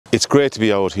It's great to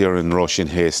be out here in Rush in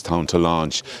Hayestown to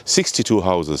launch 62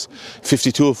 houses,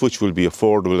 52 of which will be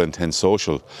affordable and 10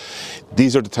 social.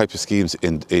 These are the type of schemes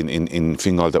in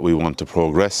Fingal that we want to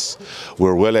progress.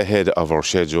 We're well ahead of our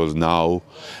schedule now.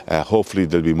 Hopefully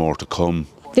there'll be more to come.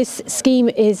 This scheme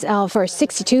is for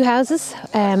 62 houses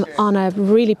on a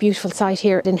really beautiful site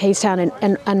here in Hayestown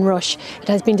and Rush. It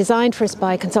has been designed for us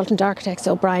by consultant architects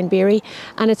O'Brien TD,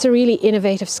 and it's a really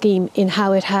innovative scheme in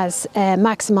how it has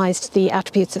maximised the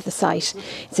attributes of the site.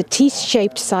 It's a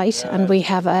T-shaped site, and we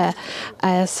have a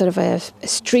sort of a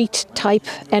street type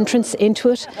entrance into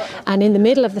it, and in the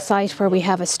middle of the site where we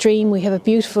have a stream, we have a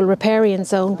beautiful riparian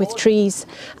zone with trees,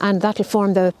 and that'll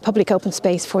form the public open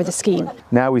space for the scheme.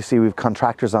 Now we see we've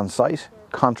contractors on site,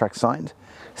 contract signed,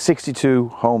 62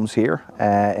 homes here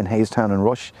in Hayestown and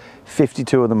Rush,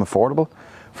 52 of them affordable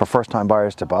for first-time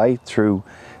buyers to buy through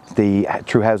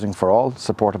Housing for All,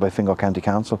 supported by Fingal County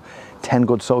Council, 10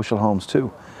 good social homes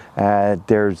too.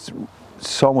 There's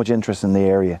so much interest in the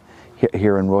area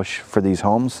here in Rush for these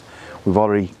homes. We've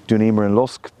already Dunedin and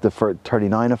Lusk, the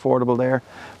 39 affordable there,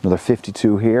 another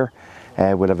 52 here.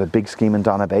 We'll have a big scheme in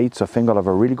Donabate, so Fingal have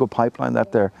a really good pipeline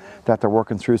that they're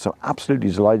working through. So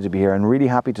absolutely delighted to be here and really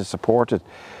happy to support it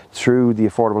through the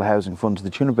Affordable Housing Fund to the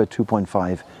tune of about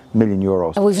 €2.5 million. We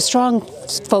have a strong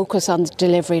focus on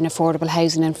delivering affordable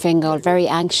housing in Fingal. Very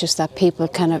anxious that people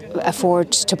can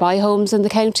afford to buy homes in the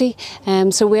county.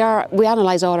 So we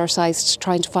analyse all our sites,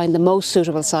 trying to find the most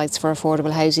suitable sites for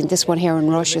affordable housing. This one here in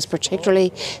Rush is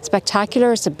particularly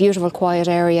spectacular. It's a beautiful, quiet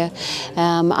area,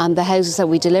 and the houses that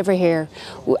we deliver here,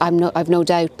 I've no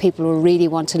doubt people will really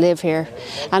want to live here.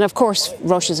 And of course,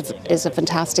 Rush is a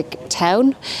fantastic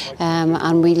town,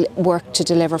 and we work to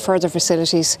deliver further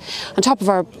facilities on top of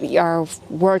our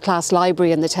world-class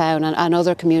library in the town and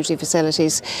other community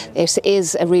facilities. It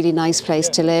is a really nice place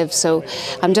to live, so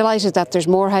I'm delighted that there's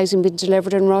more housing being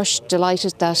delivered in Rush,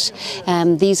 delighted that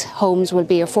these homes will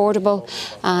be affordable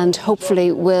and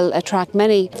hopefully will attract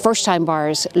many first-time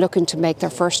buyers looking to make their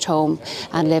first home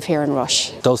and live here in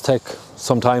Rush. It does take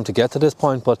some time to get to this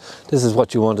point, but this is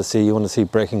what you want to see. You want to see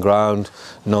breaking ground,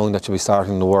 knowing that you'll be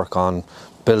starting to work on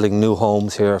building new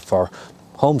homes here, for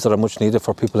homes that are much needed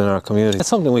for people in our community. It's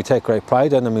something we take great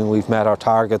pride in. I mean, we've met our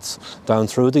targets down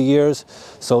through the years,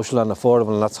 social and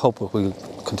affordable, and that's hope we'll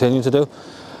continue to do.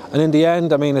 And in the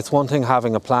end, I mean, it's one thing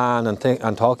having a plan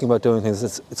and talking about doing things,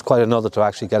 it's quite another to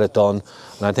actually get it done.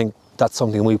 And I think that's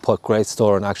something we put great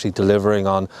store in, actually delivering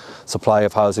on supply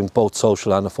of housing, both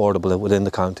social and affordable within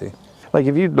the county. Like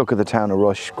if you look at the town of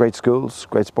Rush, great schools,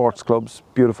 great sports clubs,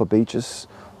 beautiful beaches,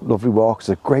 lovely walks,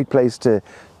 a great place to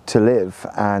live.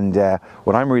 And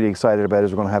what I'm really excited about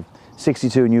is we're going to have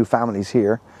 62 new families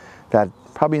here that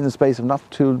probably in the space of not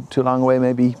too long away,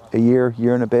 maybe a year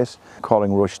and a bit,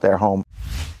 calling Rush their home.